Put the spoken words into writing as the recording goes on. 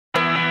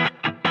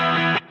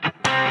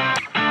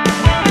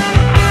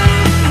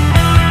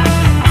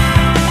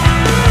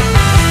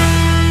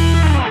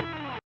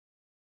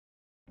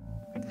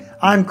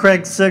I'm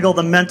Craig Sigl,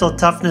 the mental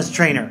toughness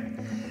trainer.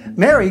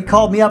 Mary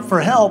called me up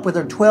for help with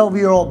her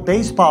 12-year-old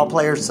baseball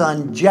player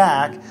son,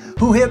 Jack,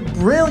 who hit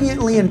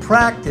brilliantly in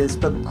practice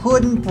but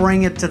couldn't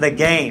bring it to the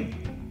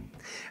game.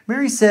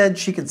 Mary said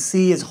she could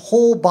see his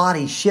whole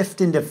body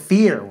shift into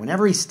fear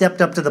whenever he stepped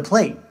up to the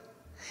plate.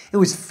 It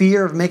was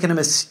fear of making a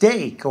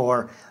mistake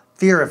or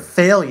fear of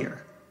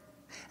failure.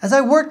 As I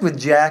worked with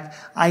Jack,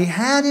 I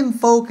had him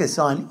focus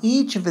on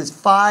each of his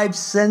 5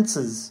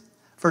 senses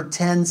for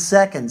 10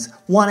 seconds,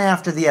 one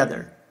after the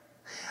other.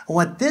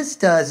 What this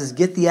does is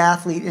get the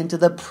athlete into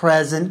the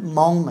present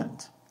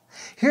moment.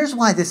 Here's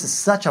why this is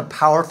such a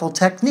powerful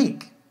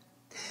technique.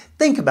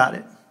 Think about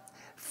it.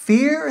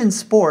 Fear in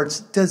sports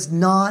does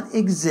not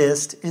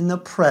exist in the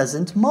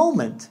present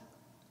moment.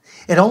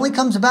 It only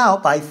comes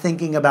about by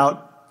thinking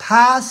about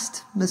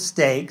past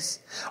mistakes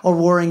or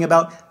worrying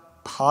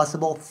about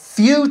possible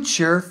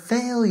future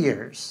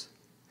failures.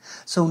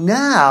 So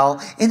now,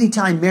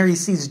 anytime Mary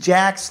sees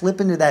Jack slip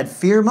into that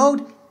fear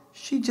mode,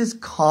 she just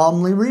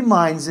calmly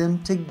reminds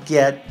him to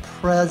get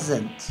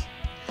present.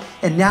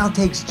 It now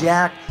takes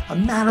Jack a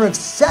matter of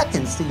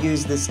seconds to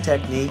use this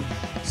technique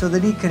so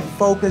that he can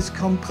focus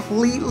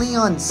completely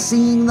on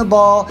seeing the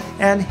ball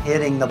and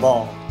hitting the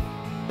ball.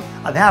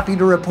 I'm happy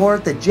to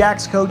report that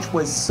Jack's coach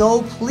was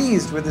so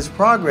pleased with his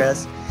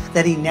progress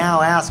that he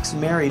now asks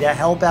Mary to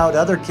help out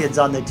other kids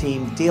on the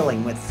team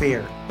dealing with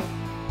fear.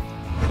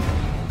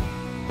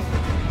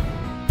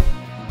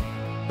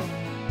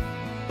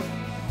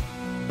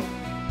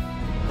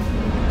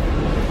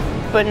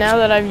 But now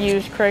that I've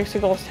used Craig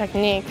Sigl's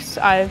techniques,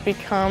 I've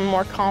become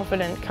more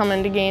confident, come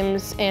into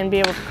games and be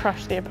able to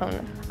crush the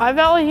opponent. I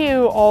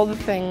value all the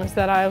things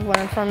that I've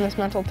learned from this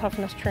mental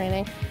toughness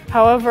training.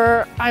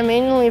 However, I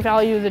mainly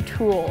value the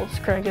tools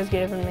Craig has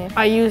given me.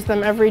 I use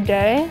them every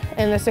day,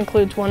 and this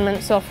includes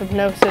 1-minute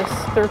self-hypnosis,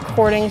 the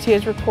recordings he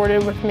has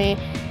recorded with me,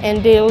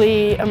 and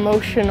daily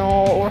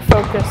emotional or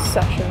focus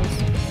sessions.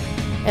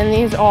 And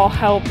these all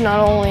help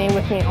not only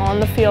with me on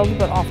the field,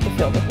 but off the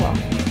field as well.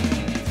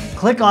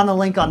 Click on the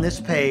link on this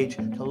page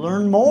to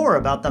learn more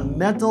about the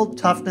Mental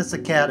Toughness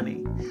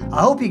Academy. I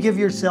hope you give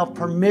yourself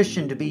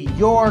permission to be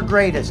your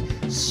greatest,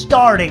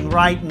 starting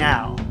right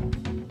now.